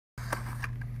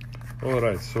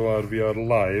Alright, so we are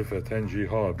live at NG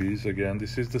Hobbies again.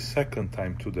 This is the second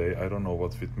time today. I don't know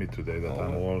what's with me today that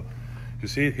I'm all... You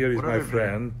see, here is my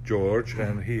friend, George,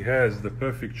 and he has the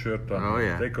perfect shirt on. Oh,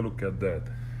 yeah. Take a look at that.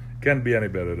 Can't be any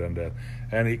better than that.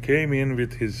 And he came in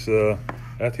with his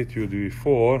Attitude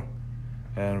V4,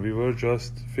 and we were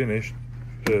just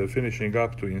finishing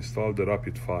up to install the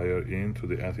RapidFire into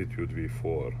the Attitude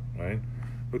V4, right?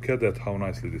 Look at that, how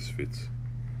nicely this fits.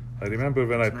 I remember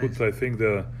when I put, I think,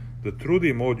 the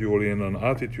 2D module in an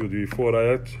Attitude V4,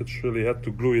 I actually had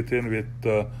to glue it in with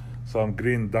some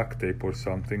green duct tape or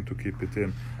something to keep it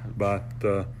in. But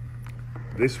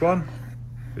this one,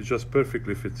 it just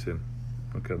perfectly fits in.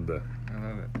 Look at that. I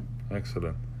love it.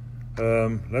 Excellent.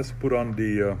 Let's put on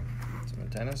the Some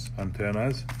antennas.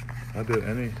 Antennas. Are there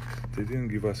any? They didn't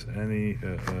give us any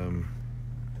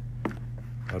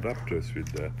adapters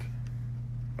with that.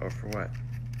 Oh, for what?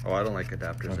 Oh, I don't like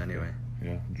adapters anyway.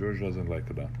 Yeah, George doesn't like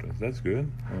adapters. That's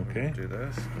good. Okay. Do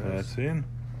this. That's in.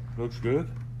 Looks good.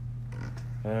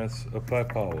 Let's apply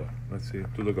power. Let's see,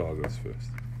 to the goggles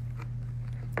first.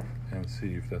 And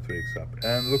see if that wakes up.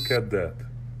 And look at that.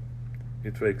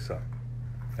 It wakes up.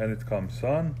 And it comes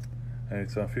on. And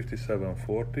it's on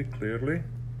 5740 clearly.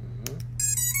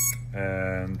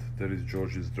 And there is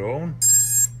George's drone.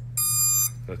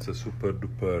 That's a super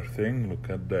duper thing. Look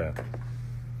at that.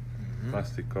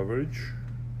 Plastic coverage.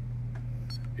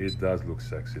 It does look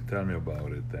sexy. Tell me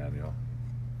about it, Daniel.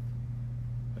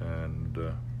 And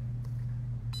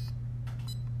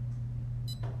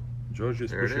George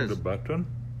is pushing the button.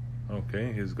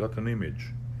 Okay, he's got an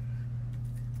image.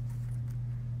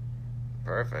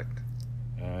 Perfect.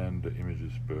 And the image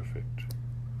is perfect.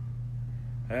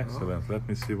 Excellent. Let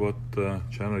me see what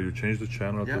channel. You changed the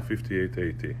channel to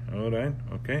 5880. All right.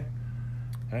 Okay.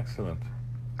 Excellent.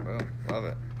 Well, love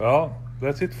it. Well,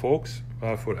 that's it, folks.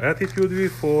 For Attitude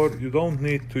V4, you don't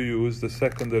need to use the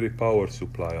secondary power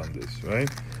supply on this, right?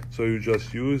 So you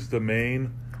just use the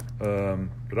main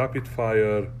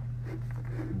RapidFire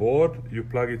board, you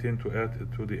plug it into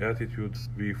the Attitude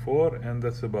V4, and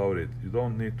that's about it. You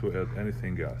don't need to add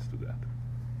anything else to that.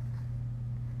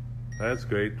 That's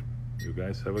great. You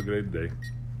guys have a great day.